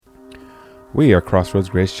We are Crossroads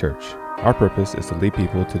Grace Church. Our purpose is to lead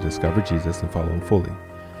people to discover Jesus and follow Him fully.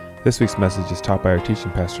 This week's message is taught by our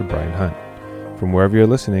teaching pastor, Brian Hunt. From wherever you're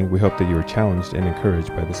listening, we hope that you are challenged and encouraged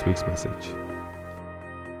by this week's message.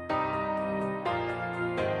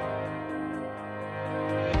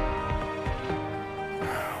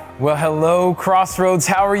 Well, hello, Crossroads.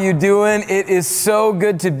 How are you doing? It is so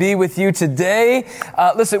good to be with you today.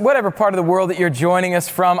 Listen, whatever part of the world that you're joining us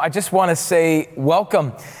from, I just want to say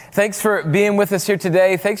welcome. Thanks for being with us here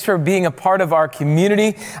today. Thanks for being a part of our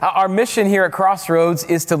community. Our mission here at Crossroads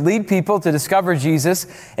is to lead people to discover Jesus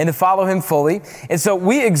and to follow Him fully. And so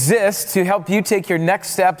we exist to help you take your next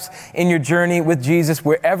steps in your journey with Jesus,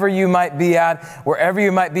 wherever you might be at, wherever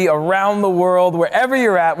you might be around the world, wherever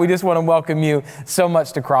you're at. We just want to welcome you so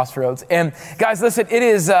much to Crossroads. And guys, listen,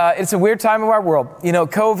 it's a weird time of our world. You know,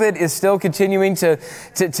 COVID is still continuing to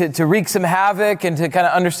wreak some havoc and to kind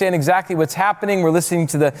of understand exactly what's happening. We're listening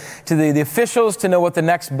to the officials to know what the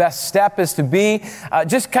next best step is to be.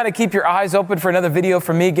 Just kind of keep your eyes open for another video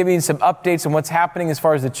from me, giving you some updates on what's happening as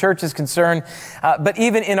far as the church is concerned. But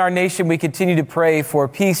even in our nation, we continue to pray for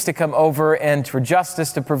peace to come over and for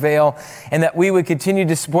justice to prevail, and that we would continue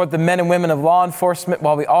to support the men and women of law enforcement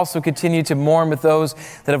while we also continue to mourn with those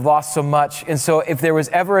that have lost so much. And so if there was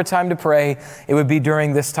ever a time to pray, it would be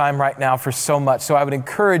during this time right now for so much. So I would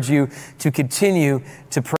encourage you to continue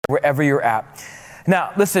to pray wherever you're at.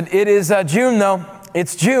 Now, listen, it is June, though.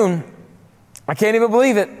 It's June. I can't even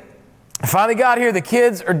believe it. I finally got here. The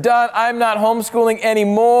kids are done. I'm not homeschooling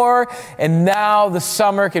anymore. And now the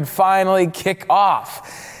summer can finally kick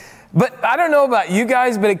off. But I don't know about you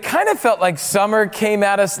guys, but it kind of felt like summer came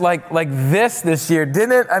at us like this year,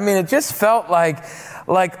 didn't it? I mean, it just felt like,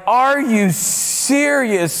 are you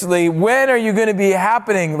seriously? When are you going to be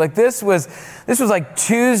happening? Like this was like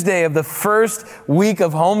Tuesday of the first week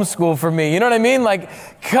of homeschool for me. You know what I mean? Like,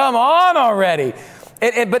 come on already.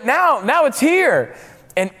 But now it's here.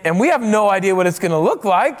 And we have no idea what it's going to look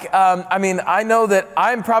like. I know that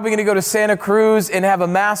I'm probably going to go to Santa Cruz and have a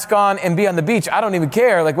mask on and be on the beach. I don't even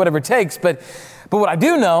care, like whatever it takes. But what I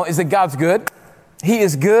do know is that God's good. He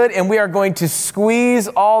is good, and we are going to squeeze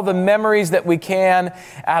all the memories that we can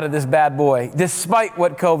out of this bad boy, despite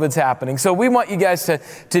what COVID's happening. So we want you guys to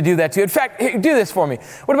do that too. In fact, do this for me.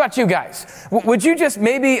 What about you guys? Would you just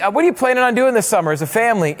maybe, what are you planning on doing this summer as a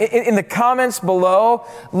family? In the comments below,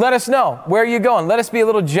 let us know. Where are you going? Let us be a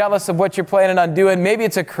little jealous of what you're planning on doing. Maybe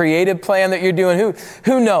it's a creative plan that you're doing.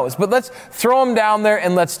 Who knows? But let's throw them down there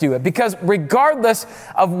and let's do it. Because regardless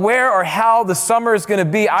of where or how the summer is going to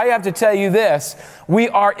be, I have to tell you this. We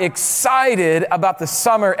are excited about the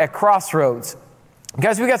summer at Crossroads.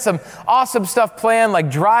 Guys, we got some awesome stuff planned,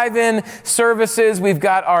 like drive-in services. We've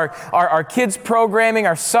got our kids programming,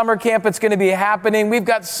 our summer camp that's going to be happening. We've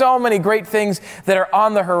got so many great things that are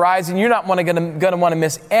on the horizon. You're not going to want to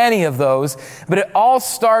miss any of those. But it all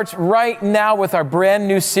starts right now with our brand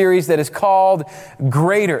new series that is called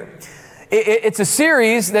Greater. It's a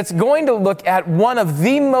series that's going to look at one of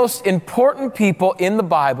the most important people in the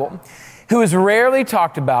Bible who is rarely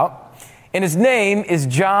talked about, and his name is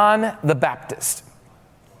John the Baptist.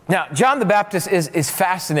 Now, John the Baptist is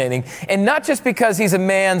fascinating, and not just because he's a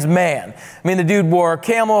man's man. I mean, the dude wore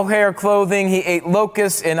camel hair clothing, he ate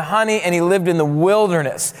locusts and honey, and he lived in the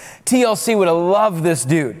wilderness. TLC would have loved this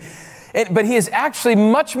dude. But he is actually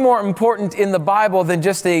much more important in the Bible than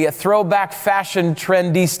just a throwback fashion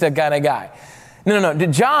trendista kind of guy. No.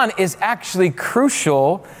 John is actually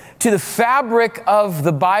crucial to the fabric of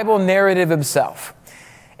the Bible narrative himself.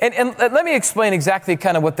 And let me explain exactly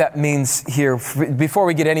kind of what that means here before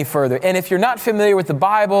we get any further. And if you're not familiar with the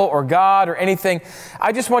Bible or God or anything,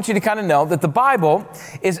 I just want you to kind of know that the Bible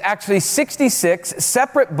is actually 66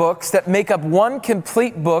 separate books that make up one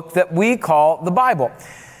complete book that we call the Bible.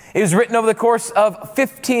 It was written over the course of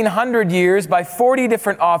 1,500 years by 40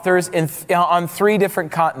 different authors on 3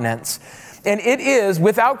 different continents. And it is,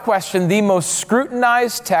 without question, the most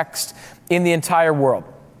scrutinized text in the entire world.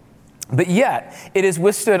 But yet, it has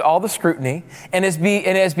withstood all the scrutiny and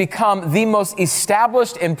has become the most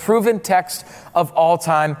established and proven text of all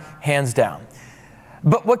time, hands down.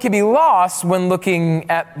 But what can be lost when looking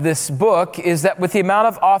at this book is that with the amount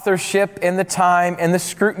of authorship and the time and the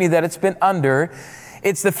scrutiny that it's been under,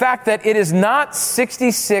 it's the fact that it is not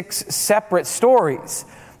 66 separate stories.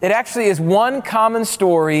 It actually is one common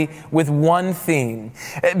story with one theme.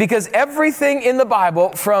 Because everything in the Bible,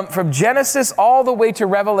 from Genesis all the way to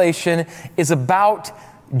Revelation, is about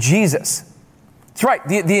Jesus. That's right.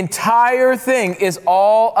 The entire thing is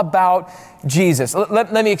all about Jesus.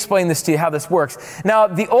 Let me explain this to you, how this works. Now,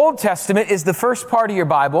 the Old Testament is the first part of your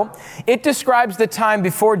Bible. It describes the time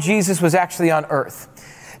before Jesus was actually on earth.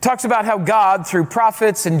 Talks about how God, through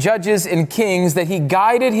prophets and judges and kings, that he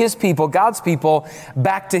guided his people, God's people,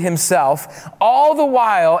 back to himself. All the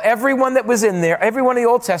while, everyone that was in there, everyone in the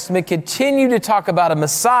Old Testament continued to talk about a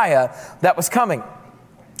Messiah that was coming.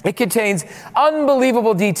 It contains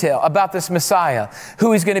unbelievable detail about this Messiah,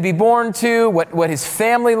 who he's going to be born to, what his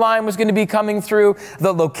family line was going to be coming through,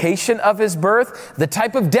 the location of his birth, the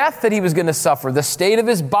type of death that he was going to suffer, the state of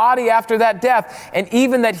his body after that death, and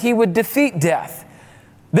even that he would defeat death.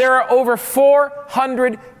 There are over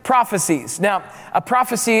 400 prophecies. Now, a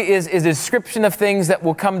prophecy is a description of things that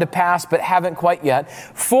will come to pass but haven't quite yet.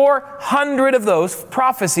 400 of those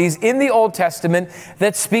prophecies in the Old Testament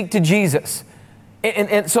that speak to Jesus.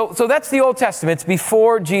 And so that's the Old Testament. It's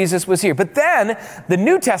before Jesus was here. But then the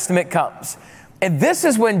New Testament comes. And this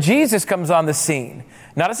is when Jesus comes on the scene.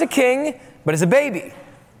 Not as a king, but as a baby.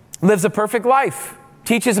 Lives a perfect life.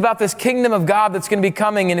 Teaches about this kingdom of God that's going to be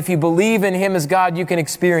coming, and if you believe in him as God, you can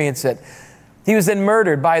experience it. He was then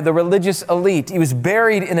murdered by the religious elite. He was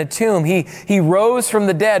buried in a tomb. He rose from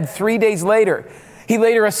the dead 3 days later. He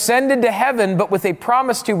later ascended to heaven, but with a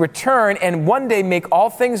promise to return and one day make all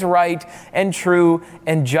things right and true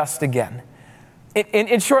and just again.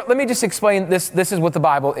 In short, let me just explain this. This is what the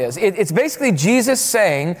Bible is. It's basically Jesus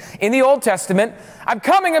saying in the Old Testament, I'm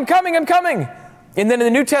coming, I'm coming, I'm coming. And then in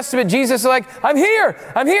the New Testament, Jesus is like, I'm here,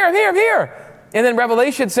 I'm here, I'm here, I'm here. And then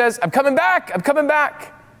Revelation says, I'm coming back, I'm coming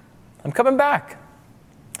back, I'm coming back.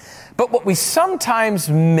 But what we sometimes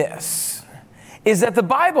miss is that the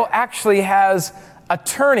Bible actually has a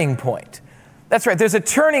turning point. That's right, there's a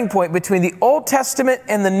turning point between the Old Testament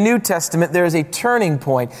and the New Testament. There is a turning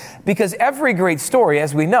point because every great story,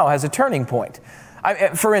 as we know, has a turning point.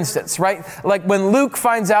 For instance, right, like when Luke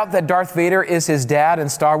finds out that Darth Vader is his dad in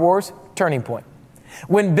Star Wars, turning point.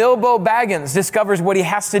 When Bilbo Baggins discovers what he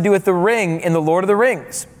has to do with the ring in The Lord of the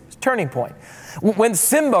Rings, turning point. When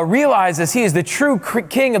Simba realizes he is the true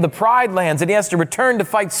king of the Pride Lands and he has to return to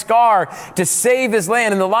fight Scar to save his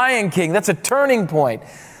land in The Lion King, that's a turning point.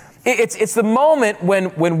 It's the moment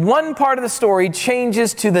when one part of the story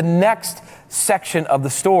changes to the next section of the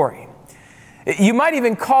story. You might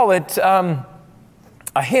even call it a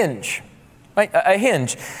hinge, right? A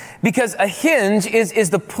hinge. Because a hinge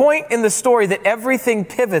is the point in the story that everything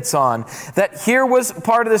pivots on. That here was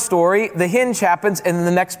part of the story, the hinge happens, and then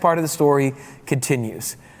the next part of the story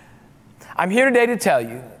continues. I'm here today to tell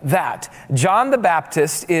you that John the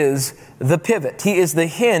Baptist is the pivot. He is the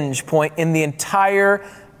hinge point in the entire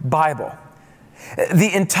Bible.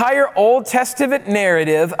 The entire Old Testament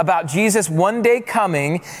narrative about Jesus one day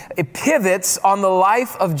coming, it pivots on the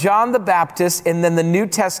life of John the Baptist, and then the New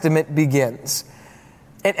Testament begins.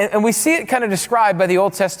 And we see it kind of described by the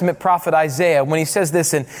Old Testament prophet Isaiah when he says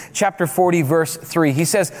this in chapter 40, verse 3. He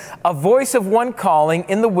says, a voice of one calling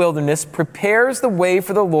in the wilderness prepares the way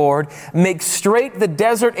for the Lord, makes straight the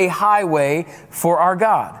desert a highway for our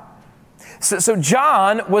God. So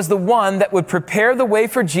John was the one that would prepare the way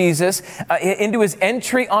for Jesus into his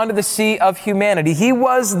entry onto the sea of humanity. He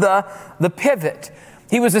was the pivot.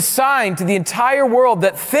 He was assigned to the entire world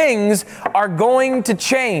that things are going to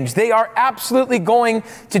change. They are absolutely going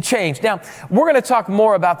to change. Now, we're going to talk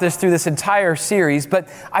more about this through this entire series, but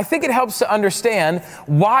I think it helps to understand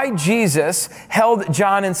why Jesus held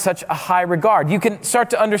John in such a high regard. You can start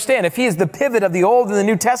to understand if he is the pivot of the Old and the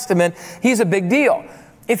New Testament, he's a big deal.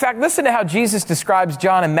 In fact, listen to how Jesus describes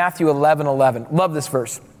John in Matthew 11:11. Love this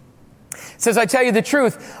verse. It says, I tell you the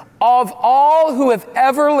truth, of all who have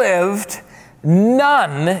ever lived,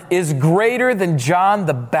 none is greater than John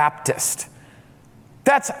the Baptist.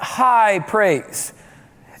 That's high praise.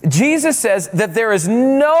 Jesus says that there is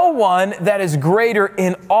no one that is greater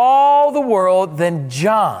in all the world than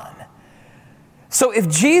John. So if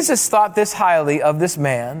Jesus thought this highly of this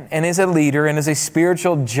man and is a leader and is a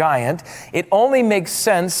spiritual giant, it only makes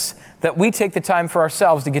sense that we take the time for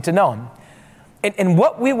ourselves to get to know him. And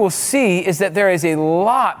what we will see is that there is a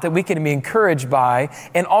lot that we can be encouraged by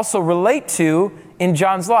and also relate to in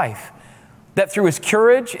John's life. That through his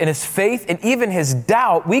courage and his faith and even his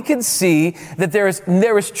doubt, we can see that there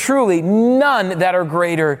is truly none that are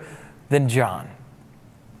greater than John.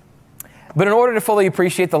 But in order to fully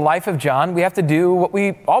appreciate the life of John, we have to do what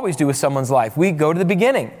we always do with someone's life. We go to the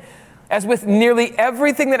beginning. As with nearly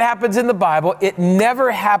everything that happens in the Bible, it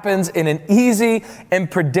never happens in an easy and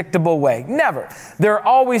predictable way. Never. There are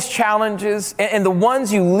always challenges, and the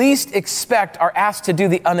ones you least expect are asked to do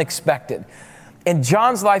the unexpected. And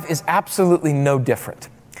John's life is absolutely no different.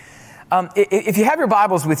 If you have your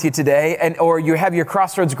Bibles with you today, or you have your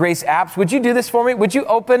Crossroads Grace apps, would you do this for me? Would you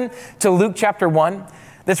open to Luke chapter 1?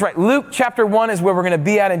 That's right. Luke chapter 1 is where we're going to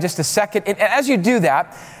be at in just a second. And as you do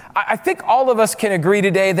that, I think all of us can agree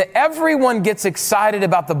today that everyone gets excited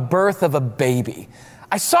about the birth of a baby.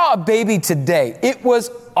 I saw a baby today. It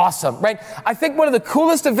was awesome, right? I think one of the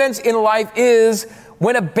coolest events in life is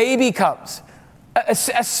when a baby comes,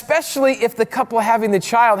 especially if the couple having the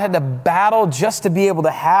child had to battle just to be able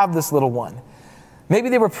to have this little one. Maybe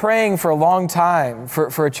they were praying for a long time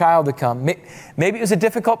for a child to come. Maybe it was a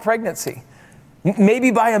difficult pregnancy.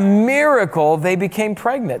 Maybe by a miracle they became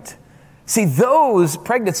pregnant. See, those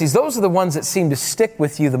pregnancies, those are the ones that seem to stick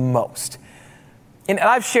with you the most. And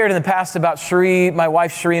I've shared in the past about my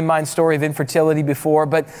wife Sheree and mine's story of infertility before,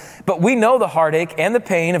 but we know the heartache and the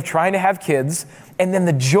pain of trying to have kids, and then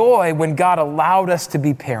the joy when God allowed us to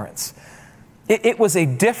be parents. It was a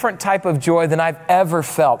different type of joy than I've ever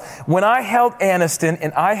felt. When I held Aniston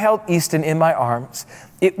and I held Easton in my arms,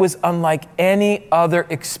 it was unlike any other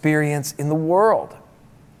experience in the world.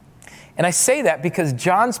 And I say that because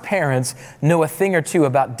John's parents know a thing or two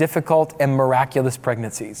about difficult and miraculous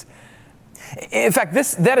pregnancies. In fact,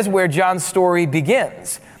 that is where John's story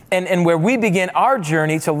begins and where we begin our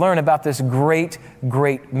journey to learn about this great,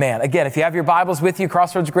 great man. Again, if you have your Bibles with you,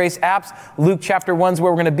 Crossroads Grace apps, Luke chapter 1 is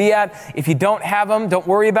where we're going to be at. If you don't have them, don't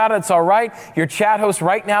worry about it. It's all right. Your chat host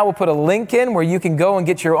right now will put a link in where you can go and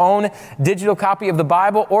get your own digital copy of the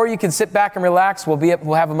Bible, or you can sit back and relax. We'll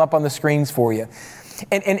have them up on the screens for you.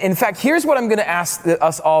 And in fact, here's what I'm going to ask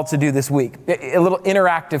us all to do this week, a little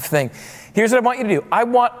interactive thing. Here's what I want you to do. I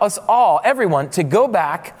want us all, everyone, to go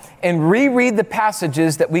back and reread the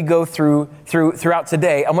passages that we go throughout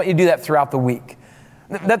today. I want you to do that throughout the week.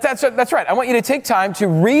 That's right. I want you to take time to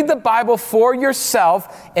read the Bible for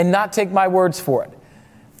yourself and not take my words for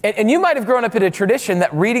it. And you might have grown up in a tradition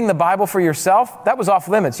that reading the Bible for yourself, that was off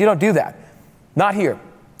limits. You don't do that. Not here.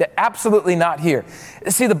 Absolutely not here.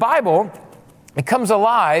 See, the Bible, it comes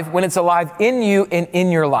alive when it's alive in you and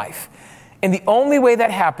in your life. And the only way that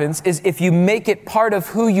happens is if you make it part of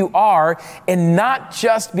who you are and not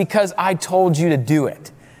just because I told you to do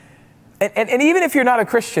it. And even if you're not a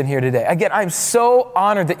Christian here today, again, I'm so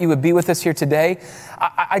honored that you would be with us here today.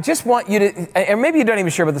 I just want you to, and maybe you're not even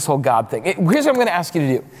sure about this whole God thing. Here's what I'm going to ask you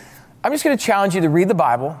to do. I'm just going to challenge you to read the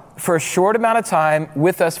Bible for a short amount of time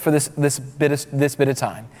with us for this bit of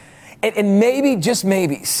time. And maybe, just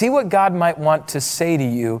maybe, see what God might want to say to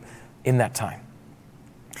you in that time.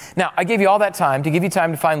 Now, I gave you all that time to give you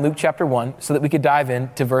time to find Luke chapter 1 so that we could dive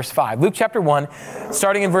into verse 5. Luke chapter 1,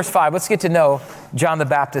 starting in verse 5, let's get to know John the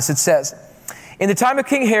Baptist. It says, "In the time of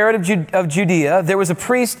King Herod of Judea, there was a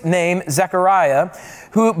priest named Zechariah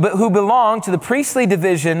who belonged to the priestly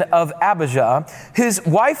division of Abijah. His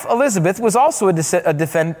wife Elizabeth was also a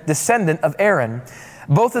descendant of Aaron.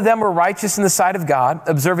 Both of them were righteous in the sight of God,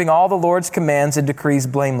 observing all the Lord's commands and decrees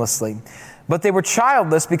blamelessly. But they were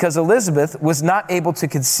childless because Elizabeth was not able to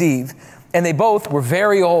conceive, and they both were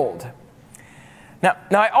very old." Now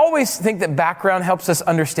I always think that background helps us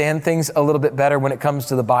understand things a little bit better when it comes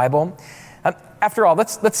to the Bible. After all,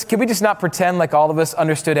 can we just not pretend like all of us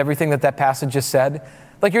understood everything that passage just said?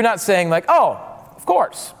 Like you're not saying like, oh, of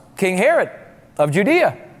course, King Herod of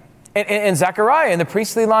Judea. And Zechariah in the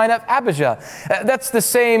priestly line of Abijah. That's the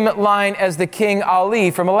same line as the King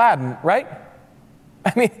Ali from Aladdin, right?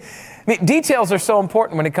 I mean, details are so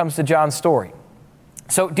important when it comes to John's story.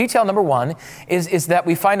 So detail number one is that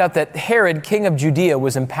we find out that Herod, king of Judea,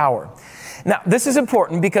 was in power. Now, this is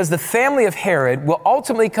important because the family of Herod will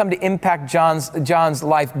ultimately come to impact John's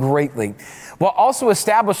life greatly, while also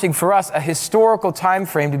establishing for us a historical time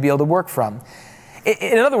frame to be able to work from.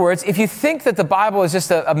 In other words, if you think that the Bible is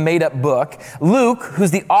just a made-up book, Luke,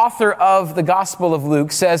 who's the author of the Gospel of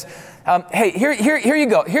Luke, says, hey, here you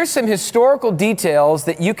go. Here's some historical details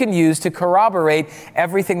that you can use to corroborate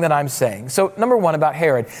everything that I'm saying. So number one about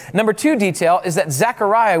Herod. Number two detail is that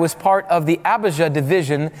Zechariah was part of the Abijah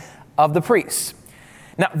division of the priests.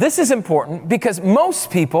 Now, this is important because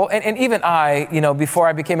most people, and even I, before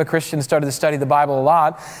I became a Christian and started to study the Bible a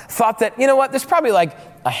lot, thought that, there's probably like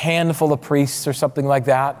a handful of priests or something like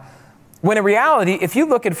that. When in reality, if you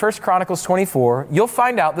look at 1 Chronicles 24, you'll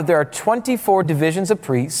find out that there are 24 divisions of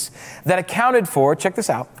priests that accounted for, check this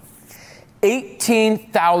out,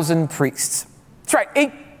 18,000 priests. That's right,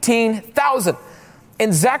 18,000.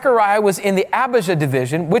 And Zechariah was in the Abijah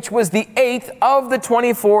division, which was the 8th of the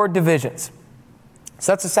 24 divisions.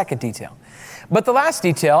 So that's the second detail. But the last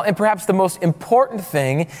detail, and perhaps the most important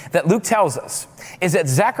thing that Luke tells us, is that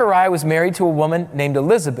Zechariah was married to a woman named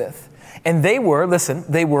Elizabeth. And they were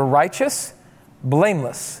righteous,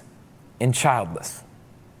 blameless, and childless.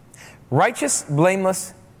 Righteous,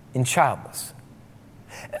 blameless, and childless.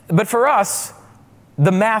 But for us,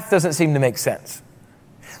 the math doesn't seem to make sense.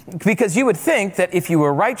 Because you would think that if you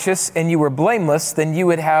were righteous and you were blameless, then you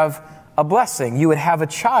would have a blessing. You would have a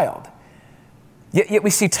child. Yet we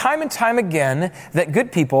see time and time again that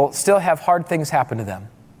good people still have hard things happen to them.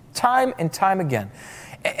 Time and time again.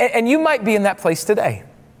 And you might be in that place today.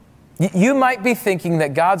 You might be thinking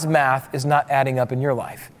that God's math is not adding up in your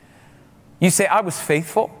life. You say, I was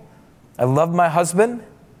faithful. I loved my husband,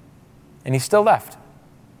 and he still left.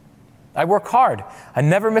 I work hard. I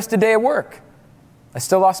never missed a day of work. I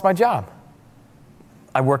still lost my job.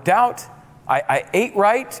 I worked out. I ate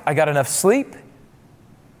right. I got enough sleep.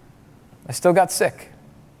 I still got sick.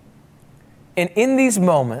 And in these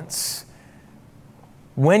moments,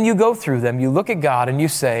 when you go through them, you look at God and you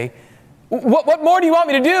say, what more do you want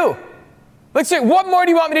me to do? Let's say, what more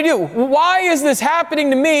do you want me to do? Why is this happening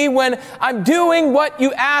to me when I'm doing what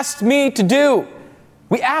you asked me to do?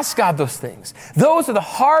 We ask God those things. Those are the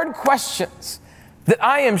hard questions that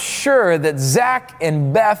I am sure that Zach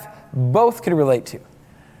and Beth both could relate to.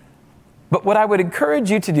 But what I would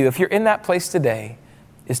encourage you to do, if you're in that place today,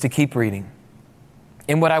 is to keep reading.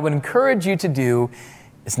 And what I would encourage you to do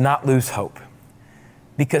is not lose hope.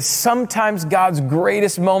 Because sometimes God's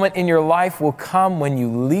greatest moment in your life will come when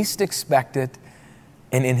you least expect it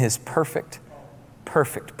and in His perfect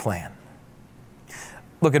plan.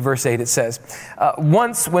 Look at verse 8. It says,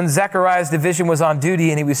 once when Zechariah's division was on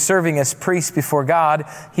duty and he was serving as priest before God,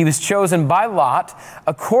 he was chosen by lot,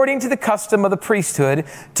 according to the custom of the priesthood,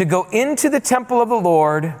 to go into the temple of the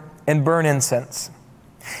Lord and burn incense.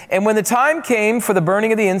 And when the time came for the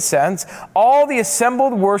burning of the incense, all the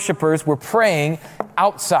assembled worshipers were praying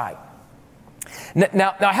outside.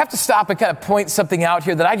 Now I have to stop and kind of point something out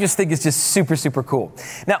here that I just think is just super, super cool.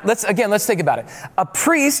 Now, let's think about it. A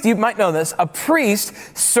priest, you might know this, a priest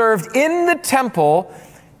served in the temple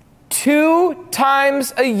 2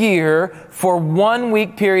 times a year for 1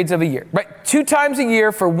 week periods of a year, right? 2 times a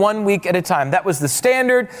year for 1 week at a time. That was the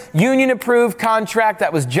standard union-approved contract.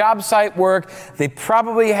 That was job site work. They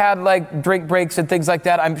probably had like drink breaks and things like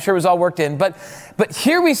that. I'm sure it was all worked in. But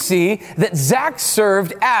here we see that Zach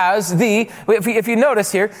served as if you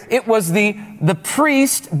notice here, it was the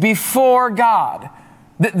priest before God.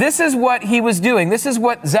 This is what he was doing. This is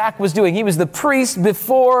what Zach was doing. He was the priest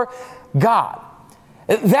before God.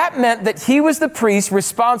 That meant that he was the priest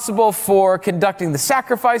responsible for conducting the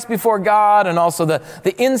sacrifice before God and also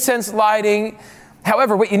the incense lighting.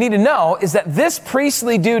 However, what you need to know is that this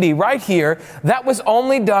priestly duty right here, that was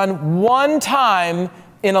only done 1 time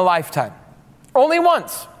in a lifetime. Only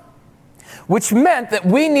once. Which meant that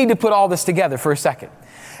we need to put all this together for a second.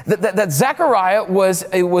 That Zechariah was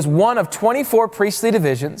one of 24 priestly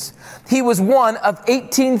divisions. He was one of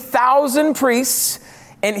 18,000 priests.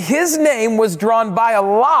 And his name was drawn by a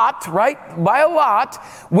lot, right? By a lot,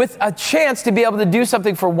 with a chance to be able to do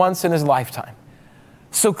something for once in his lifetime.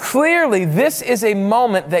 So clearly, this is a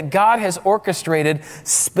moment that God has orchestrated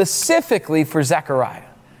specifically for Zechariah.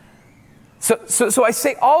 So I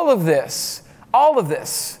say all of this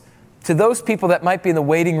to those people that might be in the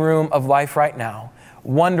waiting room of life right now,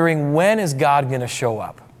 wondering, when is God going to show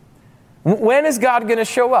up? When is God going to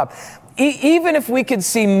show up? Even if we could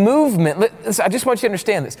see movement, I just want you to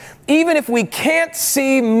understand this. Even if we can't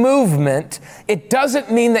see movement, it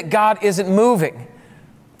doesn't mean that God isn't moving.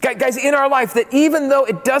 Guys, in our life, that even though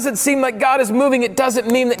it doesn't seem like God is moving, it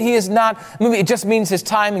doesn't mean that He is not moving. It just means His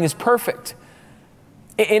timing is perfect.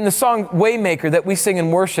 In the song Waymaker that we sing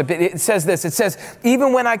in worship, it says this. It says,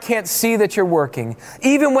 even when I can't see that you're working,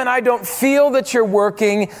 even when I don't feel that you're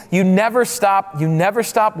working, you never stop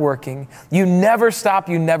working. You never stop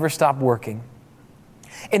working.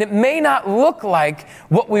 And it may not look like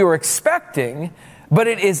what we were expecting, but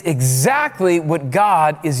it is exactly what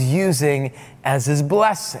God is using as His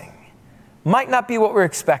blessing. Might not be what we're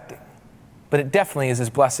expecting, but it definitely is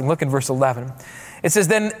His blessing. Look in verse 11. It says,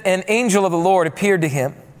 then an angel of the Lord appeared to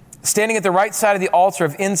him, standing at the right side of the altar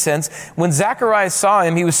of incense. When Zacharias saw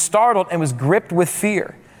him, he was startled and was gripped with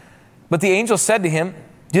fear. But the angel said to him,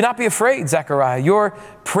 do not be afraid, Zechariah. Your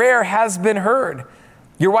prayer has been heard.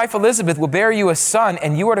 Your wife Elizabeth will bear you a son,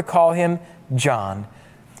 and you are to call him John.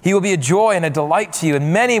 He will be a joy and a delight to you,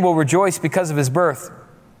 and many will rejoice because of his birth.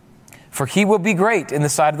 For he will be great in the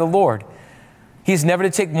sight of the Lord. He is never to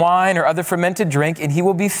take wine or other fermented drink, and he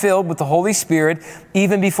will be filled with the Holy Spirit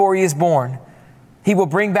even before he is born. He will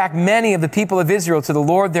bring back many of the people of Israel to the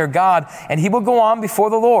Lord their God, and he will go on before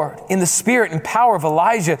the Lord in the spirit and power of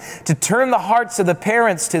Elijah to turn the hearts of the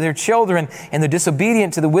parents to their children and the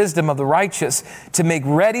disobedient to the wisdom of the righteous, to make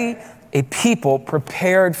ready a people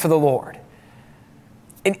prepared for the Lord.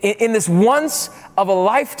 In this once of a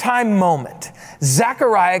lifetime moment,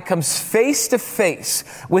 Zechariah comes face to face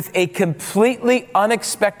with a completely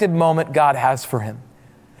unexpected moment God has for him.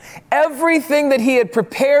 Everything that he had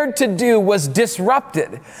prepared to do was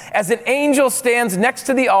disrupted as an angel stands next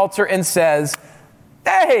to the altar and says,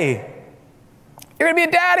 "Hey, you're going to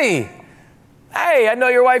be a daddy. Hey, I know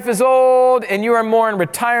your wife is old and you are more in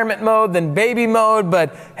retirement mode than baby mode,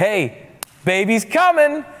 but hey, baby's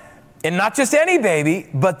coming. And not just any baby,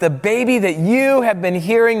 but the baby that you have been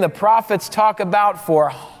hearing the prophets talk about for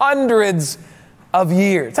hundreds of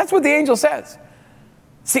years." That's what the angel says.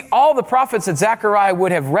 See, all the prophets that Zechariah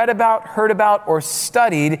would have read about, heard about, or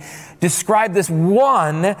studied describe this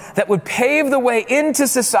one that would pave the way into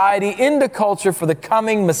society, into culture for the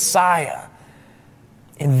coming Messiah.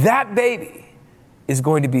 And that baby is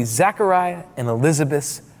going to be Zechariah and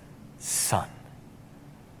Elizabeth's son.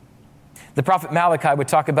 The prophet Malachi would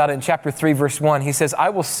talk about it in chapter 3, verse 1. He says, "I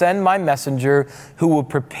will send my messenger who will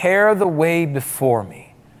prepare the way before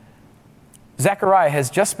me." Zechariah has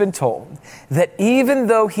just been told that even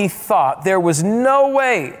though he thought there was no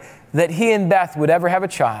way that he and Beth would ever have a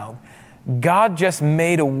child, God just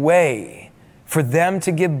made a way for them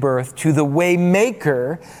to give birth to the way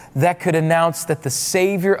maker that could announce that the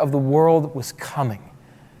Savior of the world was coming.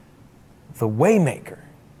 The way maker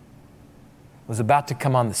was about to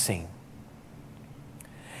come on the scene.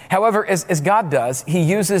 However, as God does, he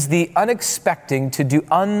uses the unexpected to do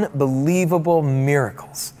unbelievable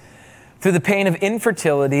miracles. Through the pain of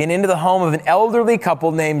infertility and into the home of an elderly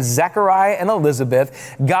couple named Zechariah and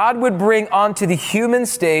Elizabeth, God would bring onto the human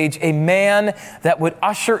stage a man that would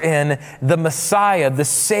usher in the Messiah, the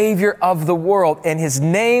Savior of the world, and his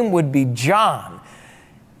name would be John,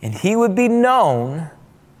 and he would be known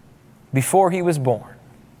before he was born.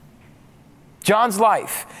 John's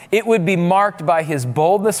life, it would be marked by his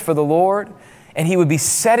boldness for the Lord, and he would be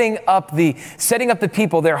setting up the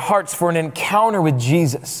people, their hearts for an encounter with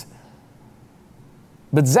Jesus.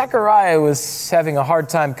 But Zechariah was having a hard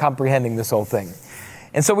time comprehending this whole thing.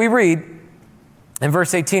 And so we read in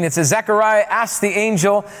verse 18, it says, "Zechariah asked the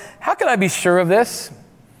angel, 'How can I be sure of this?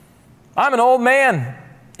 I'm an old man,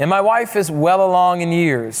 and my wife is well along in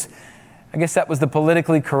years.'" I guess that was the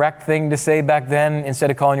politically correct thing to say back then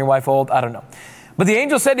instead of calling your wife old. I don't know. But the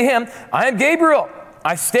angel said to him, "I am Gabriel.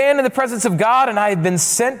 I stand in the presence of God, and I have been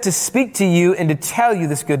sent to speak to you and to tell you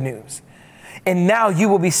this good news. And now you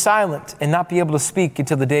will be silent and not be able to speak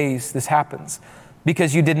until the days this happens,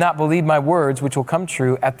 because you did not believe my words, which will come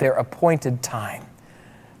true at their appointed time."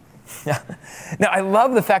 Now, I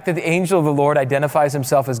love the fact that the angel of the Lord identifies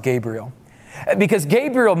himself as Gabriel, because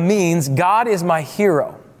Gabriel means God is my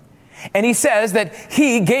hero. And he says that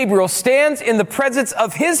he, Gabriel, stands in the presence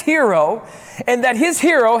of his hero, and that his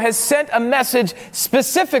hero has sent a message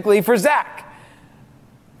specifically for Zach.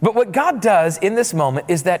 But what God does in this moment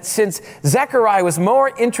is that since Zechariah was more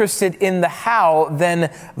interested in the how than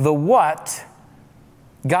the what,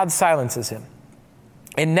 God silences him.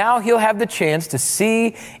 And now he'll have the chance to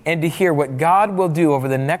see and to hear what God will do over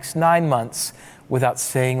the next 9 months without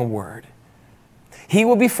saying a word. He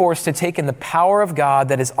will be forced to take in the power of God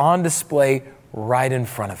that is on display right in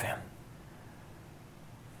front of him.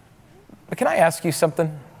 But can I ask you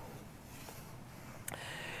something?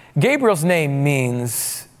 Gabriel's name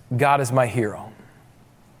means God is my hero.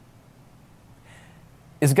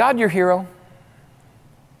 Is God your hero?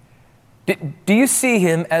 Do you see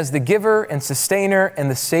him as the giver and sustainer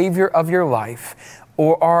and the savior of your life?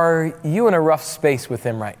 Or are you in a rough space with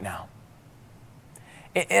him right now?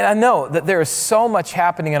 And I know that there is so much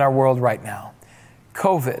happening in our world right now.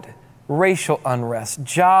 COVID, racial unrest,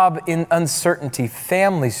 job uncertainty,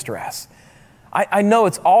 family stress. I know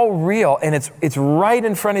it's all real, and it's right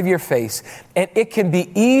in front of your face. And it can be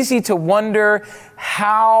easy to wonder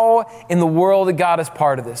how in the world God is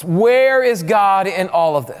part of this. Where is God in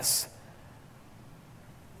all of this?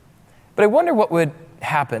 But I wonder what would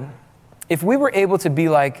happen if we were able to be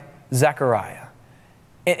like Zechariah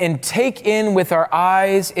and take in with our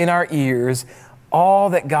eyes and our ears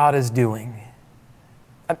all that God is doing.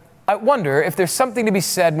 I wonder if there's something to be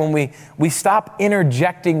said when we stop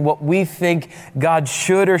interjecting what we think God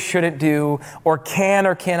should or shouldn't do or can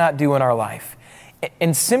or cannot do in our life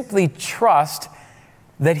and simply trust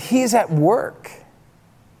that he's at work.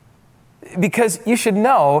 Because you should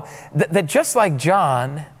know that just like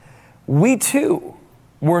John, we too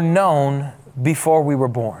were known before we were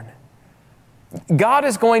born. God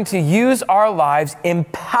is going to use our lives in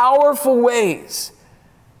powerful ways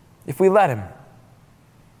if we let him.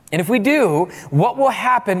 And if we do, what will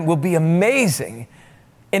happen will be amazing.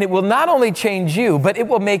 And it will not only change you, but it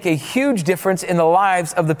will make a huge difference in the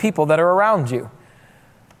lives of the people that are around you.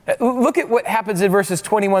 Look at what happens in verses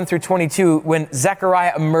 21 through 22 when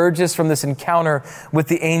Zechariah emerges from this encounter with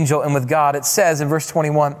the angel and with God. It says in verse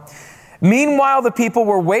 21, "Meanwhile, the people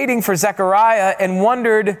were waiting for Zechariah and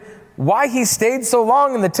wondered why he stayed so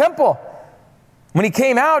long in the temple. When he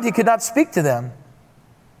came out, he could not speak to them.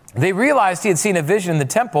 They realized he had seen a vision in the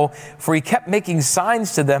temple, for he kept making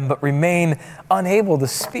signs to them, but remained unable to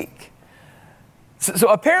speak." So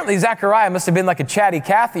apparently Zechariah must have been like a chatty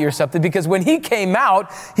Cathy or something, because when he came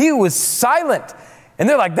out, he was silent. And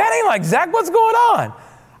they're like, "That ain't like Zach, what's going on?"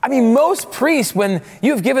 I mean, most priests, when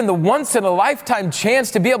you've given the once-in-a-lifetime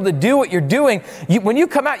chance to be able to do what you're doing, when you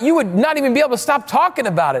come out, you would not even be able to stop talking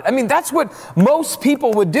about it. I mean, that's what most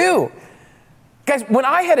people would do. Guys, when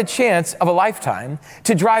I had a chance of a lifetime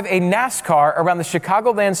to drive a NASCAR around the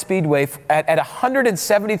Chicagoland Speedway at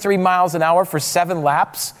 173 miles an hour for 7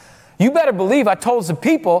 laps, you better believe I told some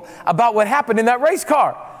people about what happened in that race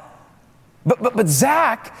car. But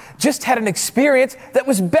Zach just had an experience that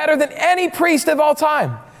was better than any priest of all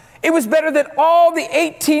time. It was better than all the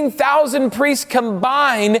 18,000 priests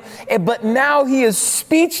combined, but now he is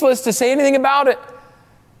speechless to say anything about it.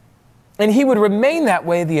 And he would remain that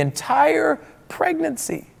way the entire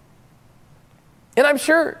pregnancy. And I'm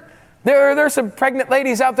sure there are some pregnant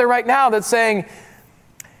ladies out there right now that's saying,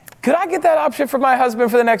 "Could I get that option for my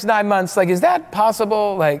husband for the next 9 months? Like, is that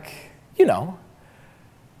possible?" Like, you know.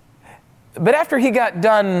 But after he got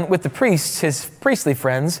done with the priests, his priestly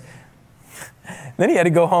friends, then he had to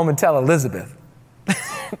go home and tell Elizabeth.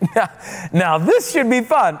 Now this should be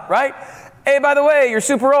fun, right? "Hey, by the way, you're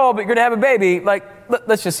super old, but you're going to have a baby." Like,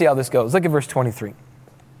 let's just see how this goes. Look at verse 23.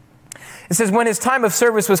 It says, "When his time of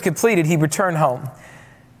service was completed, he returned home.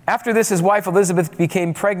 After this, his wife Elizabeth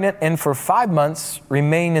became pregnant and for 5 months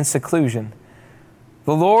remained in seclusion.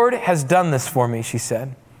 'The Lord has done this for me,' she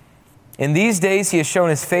said. 'In these days he has shown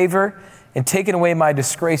his favor and taken away my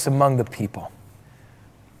disgrace among the people.'"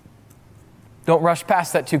 Don't rush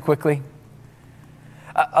past that too quickly.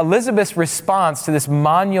 Elizabeth's response to this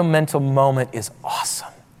monumental moment is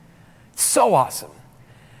awesome. So awesome.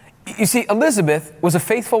 You see, Elizabeth was a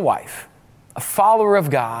faithful wife, a follower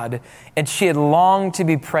of God, and she had longed to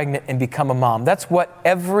be pregnant and become a mom. That's what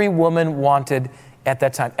every woman wanted at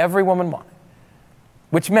that time. Every woman wanted.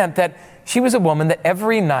 Which meant that she was a woman that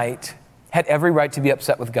every night had every right to be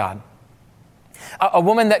upset with God. A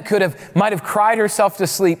woman that might have cried herself to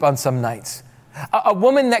sleep on some nights. A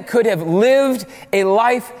woman that could have lived a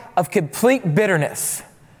life of complete bitterness.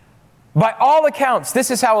 By all accounts, this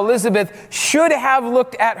is how Elizabeth should have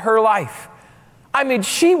looked at her life. I mean,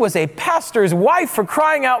 she was a pastor's wife, for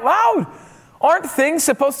crying out loud. Aren't things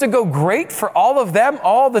supposed to go great for all of them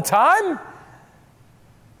all the time?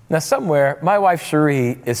 Now, somewhere, my wife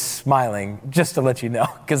Cherie is smiling, just to let you know,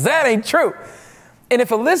 because that ain't true. And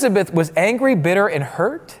if Elizabeth was angry, bitter, and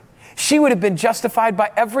hurt, she would have been justified by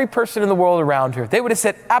every person in the world around her. They would have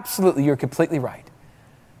said, "Absolutely, you're completely right."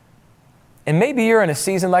 And maybe you're in a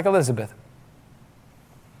season like Elizabeth.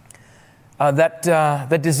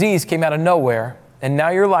 That disease came out of nowhere, and now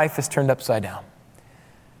your life is turned upside down.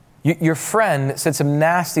 Your friend said some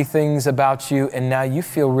nasty things about you, and now you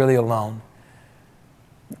feel really alone.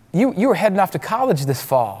 You were heading off to college this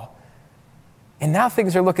fall, and now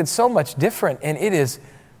things are looking so much different, and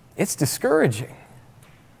it's discouraging.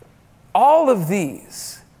 All of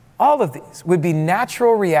these would be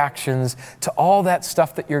natural reactions to all that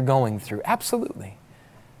stuff that you're going through. Absolutely.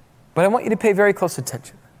 But I want you to pay very close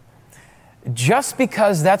attention. Just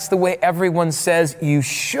because that's the way everyone says you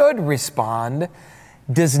should respond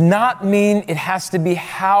does not mean it has to be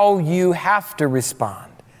how you have to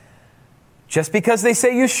respond. Just because they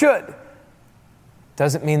say you should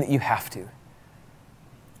doesn't mean that you have to.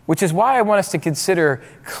 Which is why I want us to consider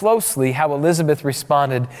closely how Elizabeth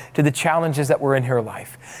responded to the challenges that were in her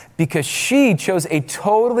life. Because she chose a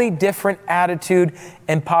totally different attitude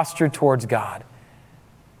and posture towards God.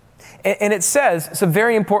 And it says some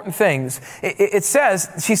very important things.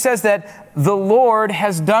 She says that the Lord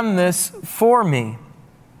has done this for me.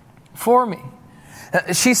 For me.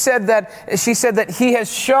 She said that he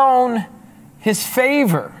has shown his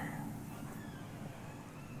favor.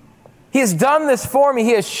 He has done this for me.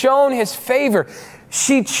 He has shown his favor.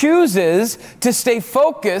 She chooses to stay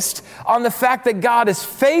focused on the fact that God is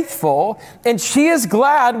faithful, and she is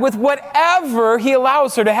glad with whatever he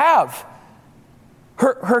allows her to have.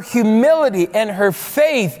 Her humility and her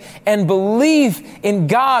faith and belief in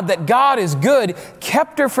God, that God is good,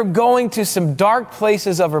 kept her from going to some dark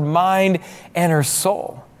places of her mind and her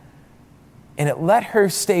soul. And it let her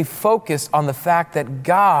stay focused on the fact that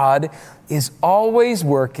God is always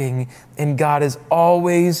working and God is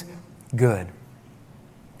always good.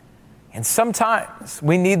 And sometimes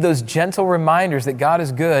we need those gentle reminders that God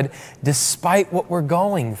is good despite what we're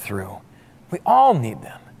going through. We all need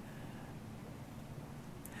them.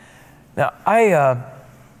 Now,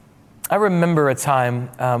 I remember a time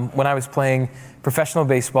when I was playing professional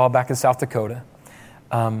baseball back in South Dakota.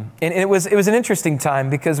 And it was an interesting time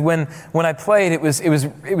because when I played, it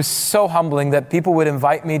was so humbling that people would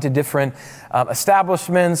invite me to different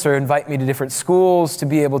establishments or invite me to different schools to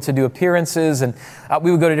be able to do appearances, and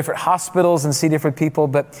we would go to different hospitals and see different people.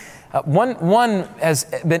 But one has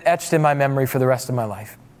been etched in my memory for the rest of my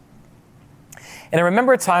life. And I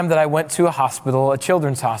remember a time that I went to a hospital, a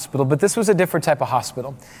children's hospital, but this was a different type of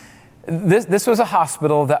hospital. This was a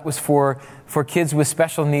hospital that was for kids with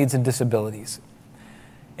special needs and disabilities.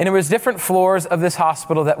 And there was different floors of this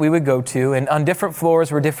hospital that we would go to, and on different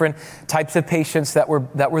floors were different types of patients that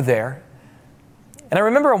were there. And I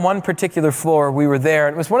remember on one particular floor we were there,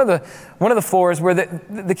 and it was one of the floors where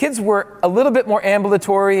the kids were a little bit more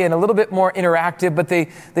ambulatory and a little bit more interactive, but they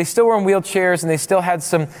still were in wheelchairs, and they still had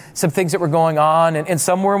some things that were going on, and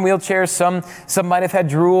some were in wheelchairs, some might have had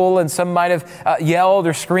drool, and some might have yelled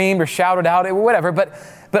or screamed or shouted out, or whatever. But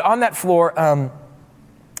on that floor,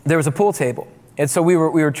 there was a pool table. And so we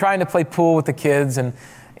were trying to play pool with the kids, and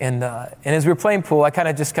as we were playing pool, I kind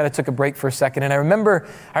of took a break for a second. And I remember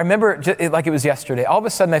like it was yesterday. All of a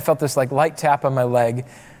sudden, I felt this like light tap on my leg,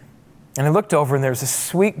 and I looked over, and there was a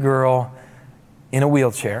sweet girl in a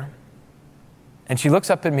wheelchair, and she looks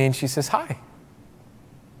up at me and she says, "Hi."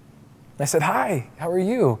 I said, "Hi, how are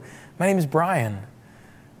you? My name is Brian."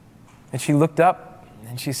 And she looked up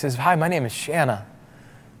and she says, "Hi, my name is Shanna."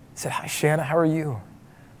 I said, "Hi, Shanna, how are you?"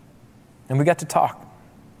 And we got to talk.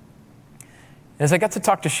 And as I got to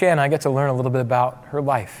talk to Shanna, I got to learn a little bit about her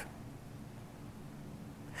life.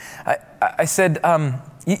 I said,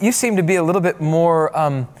 you seem to be a little bit more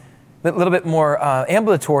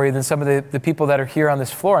ambulatory than some of the people that are here on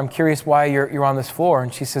this floor. I'm curious why you're on this floor."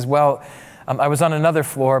 And she says, "Well, I was on another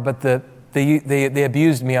floor, but they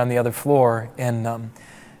abused me on the other floor, and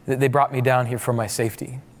they brought me down here for my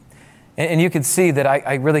safety." And you can see that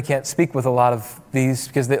I really can't speak with a lot of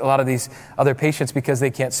these other patients because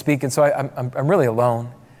they can't speak, and so I'm really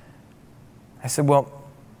alone. I said, well,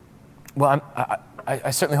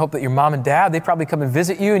 I certainly hope that your mom and dad, they probably come and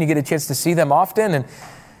visit you, and you get a chance to see them often. And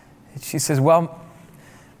she says, "Well,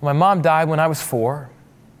 my mom died when I was 4,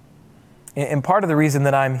 and part of the reason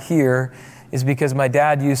that I'm here is because my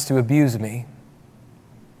dad used to abuse me,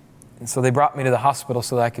 and so they brought me to the hospital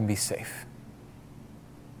so that I can be safe."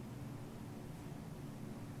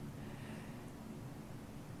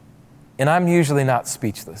 And I'm usually not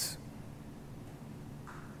speechless.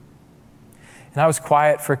 And I was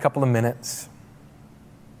quiet for a couple of minutes.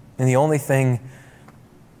 And the only thing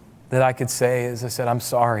that I could say is I said, "I'm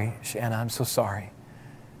sorry, Shanna, I'm so sorry."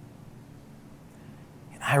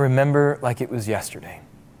 And I remember like it was yesterday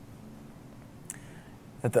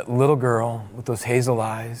that little girl with those hazel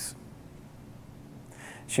eyes,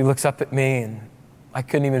 she looks up at me, and I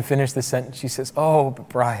couldn't even finish the sentence. She says, "Oh, but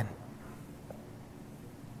Brian,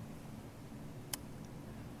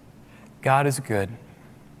 God is good."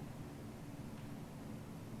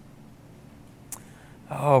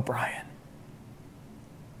 "Oh, Brian,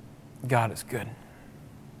 God is good."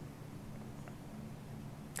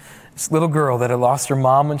 This little girl that had lost her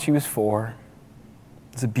mom when she was 4,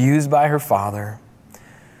 was abused by her father,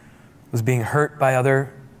 was being hurt by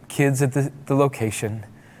other kids at the location,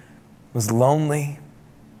 was lonely.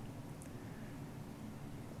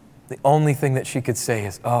 The only thing that she could say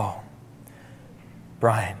is, "Oh,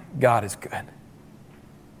 Brian, God is good."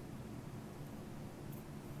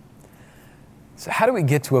 So how do we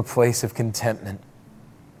get to a place of contentment?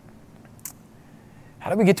 How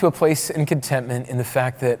do we get to a place in contentment in the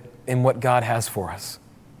fact that in what God has for us?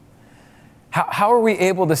 How are we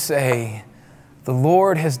able to say, "The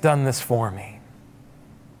Lord has done this for me.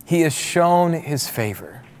 He has shown his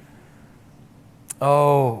favor.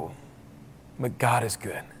 Oh, but God is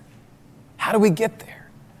good." How do we get there?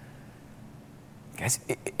 Guys,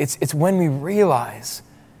 it's when we realize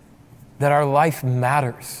that our life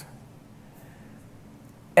matters.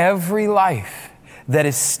 Every life that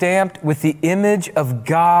is stamped with the image of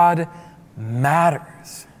God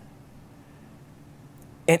matters.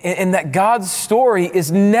 And that God's story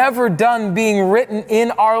is never done being written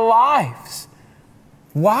in our lives.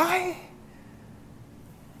 Why?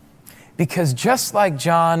 Because just like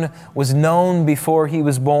John was known before he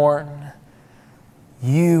was born,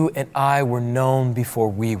 you and I were known before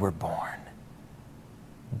we were born.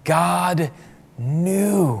 God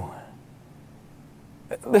knew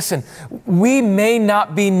Listen, we may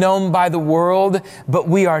not be known by the world, but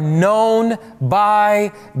we are known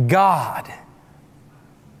by God.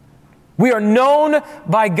 We are known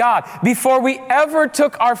by God. Before we ever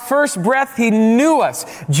took our first breath, He knew us.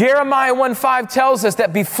 Jeremiah 1:5 tells us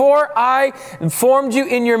that before I formed you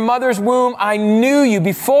in your mother's womb, I knew you.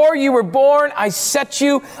 Before you were born, I set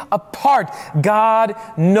you apart. God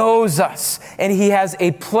knows us, and He has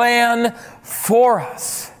a plan for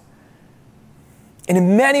us. And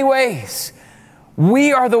in many ways,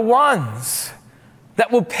 we are the ones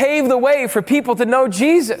that will pave the way for people to know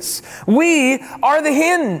Jesus. We are the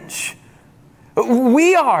hinge.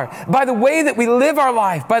 We are, by the way that we live our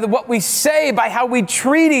life, by what we say, by how we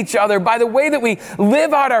treat each other, by the way that we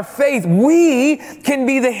live out our faith, we can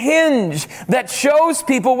be the hinge that shows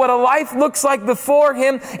people what a life looks like before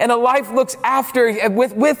Him and a life looks after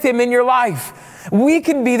with Him in your life. We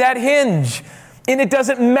can be that hinge. And it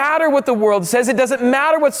doesn't matter what the world says. It doesn't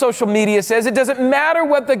matter what social media says. It doesn't matter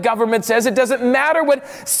what the government says. It doesn't matter what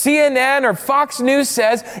CNN or Fox News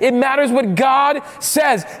says. It matters what God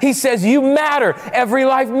says. He says, you matter. Every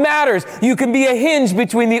life matters. You can be a hinge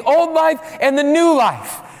between the old life and the new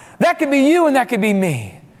life. That could be you and that could be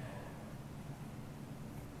me.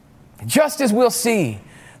 Just as we'll see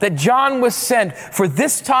that John was sent for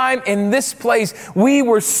this time in this place, we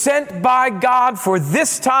were sent by God for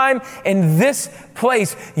this time in this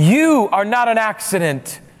place. You are not an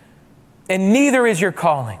accident, and neither is your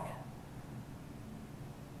calling.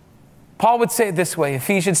 Paul would say it this way,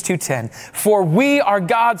 Ephesians 2:10, for we are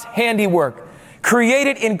God's handiwork,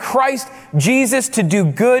 created in Christ Jesus to do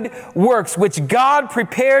good works, which God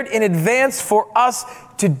prepared in advance for us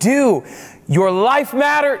to do. Your life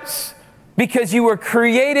matters, because you were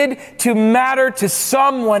created to matter to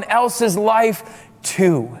someone else's life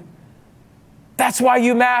too. That's why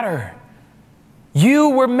you matter. You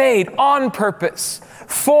were made on purpose,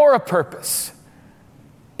 for a purpose.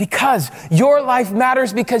 Because your life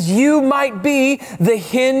matters, because you might be the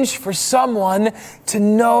hinge for someone to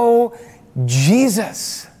know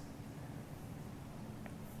Jesus.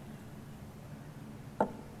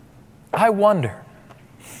 I wonder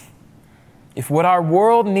if what our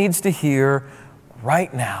world needs to hear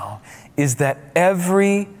right now is that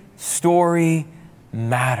every story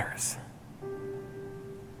matters.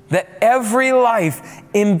 That every life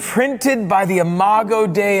imprinted by the Imago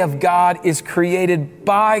Dei of God is created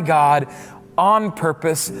by God on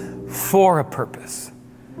purpose, for a purpose.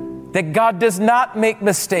 That God does not make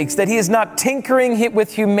mistakes, that He is not tinkering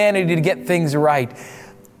with humanity to get things right.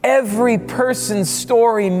 Every person's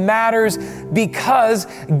story matters because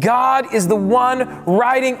God is the one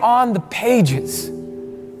writing on the pages.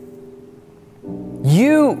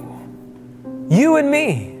 You and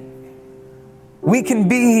me, we can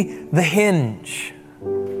be the hinge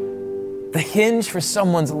for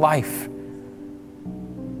someone's life.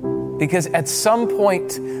 Because at some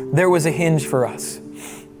point, there was a hinge for us.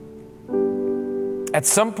 At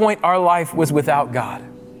some point, our life was without God.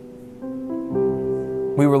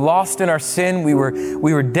 We were lost in our sin. We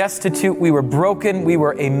were destitute. We were broken. We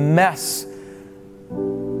were a mess.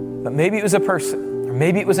 But maybe it was a person, or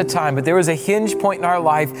maybe it was a time, but there was a hinge point in our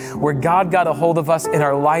life where God got a hold of us and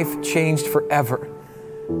our life changed forever.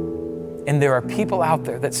 And there are people out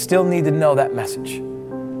there that still need to know that message.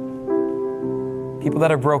 People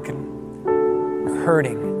that are broken, or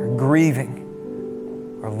hurting, or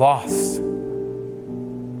grieving, or lost.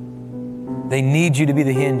 They need you to be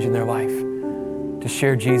the hinge in their life, to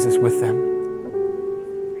share Jesus with them.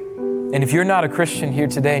 And if you're not a Christian here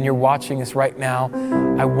today and you're watching us right now,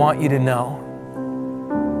 I want you to know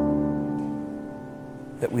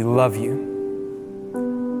that we love you,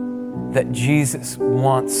 that Jesus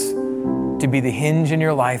wants to be the hinge in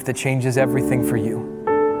your life that changes everything for you,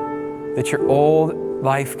 that your old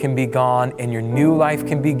life can be gone and your new life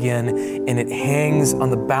can begin, and it hangs on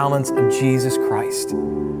the balance of Jesus Christ.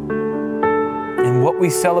 And what we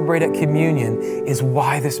celebrate at communion is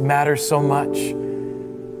why this matters so much.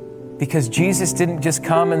 Because Jesus didn't just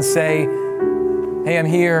come and say, hey, I'm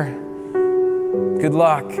here. Good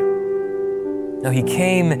luck. No, He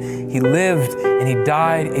came, He lived, and He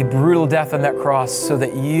died a brutal death on that cross so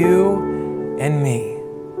that you and me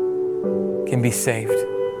can be saved.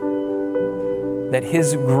 That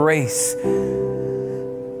His grace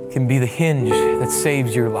can be the hinge that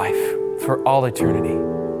saves your life for all eternity.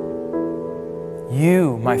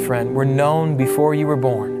 You, my friend, were known before you were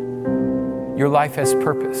born. Your life has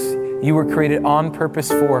purpose. You were created on purpose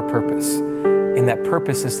for a purpose. And that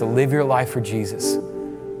purpose is to live your life for Jesus,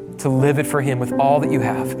 to live it for Him with all that you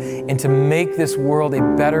have, and to make this world a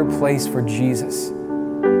better place for Jesus.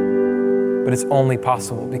 But it's only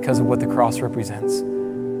possible because of what the cross represents.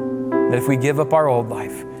 that if we give up our old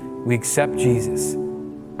life, we accept Jesus,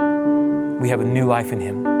 we have a new life in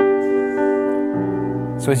him.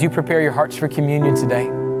 So as you prepare your hearts for communion today,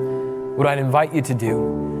 what I'd invite you to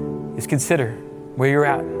do is consider where you're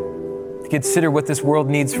at. Consider what this world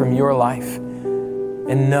needs from your life,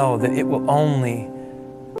 and know that it will only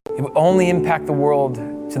impact the world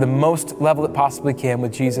to the most level it possibly can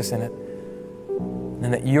with Jesus in it.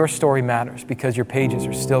 And that your story matters because your pages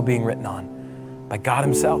are still being written on by God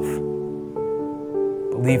himself.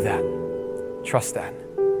 Believe that. Trust that.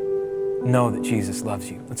 Know that Jesus loves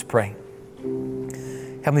you. Let's pray.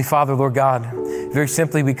 Heavenly Father, Lord God, very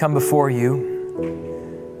simply we come before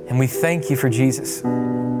you and we thank you for Jesus.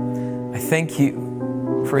 I thank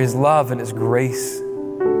you for his love and his grace.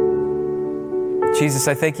 Jesus,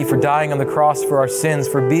 I thank you for dying on the cross for our sins,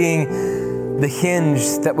 for being the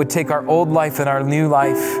hinge that would take our old life and our new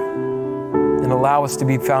life and allow us to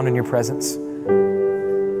be found in your presence.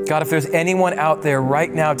 God, if there's anyone out there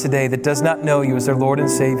right now today that does not know you as their Lord and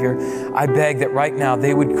Savior, I beg that right now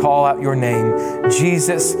they would call out your name.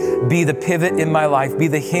 Jesus, be the pivot in my life, be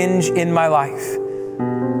the hinge in my life.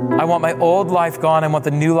 I want my old life gone. I want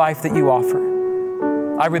the new life that you offer.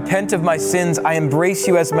 I repent of my sins. I embrace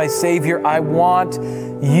you as my Savior. I want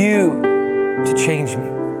you to change me.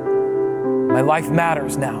 My life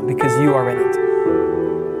matters now because you are in it.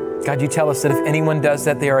 God, you tell us that if anyone does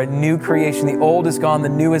that, they are a new creation. The old is gone, the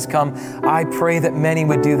new has come. I pray that many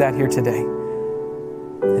would do that here today.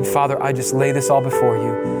 And Father, I just lay this all before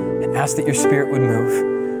you and ask that your Spirit would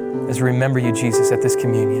move as we remember you, Jesus, at this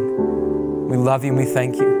communion. We love you and we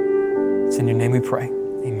thank you. It's in your name we pray.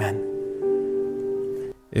 Amen.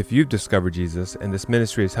 If you've discovered Jesus and this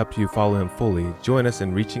ministry has helped you follow him fully, join us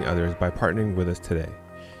in reaching others by partnering with us today.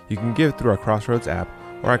 You can give through our Crossroads app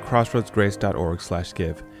or at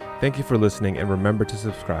crossroadsgrace.org/give. Thank you for listening, and remember to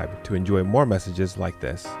subscribe to enjoy more messages like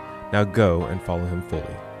this. Now go and follow him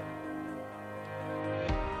fully.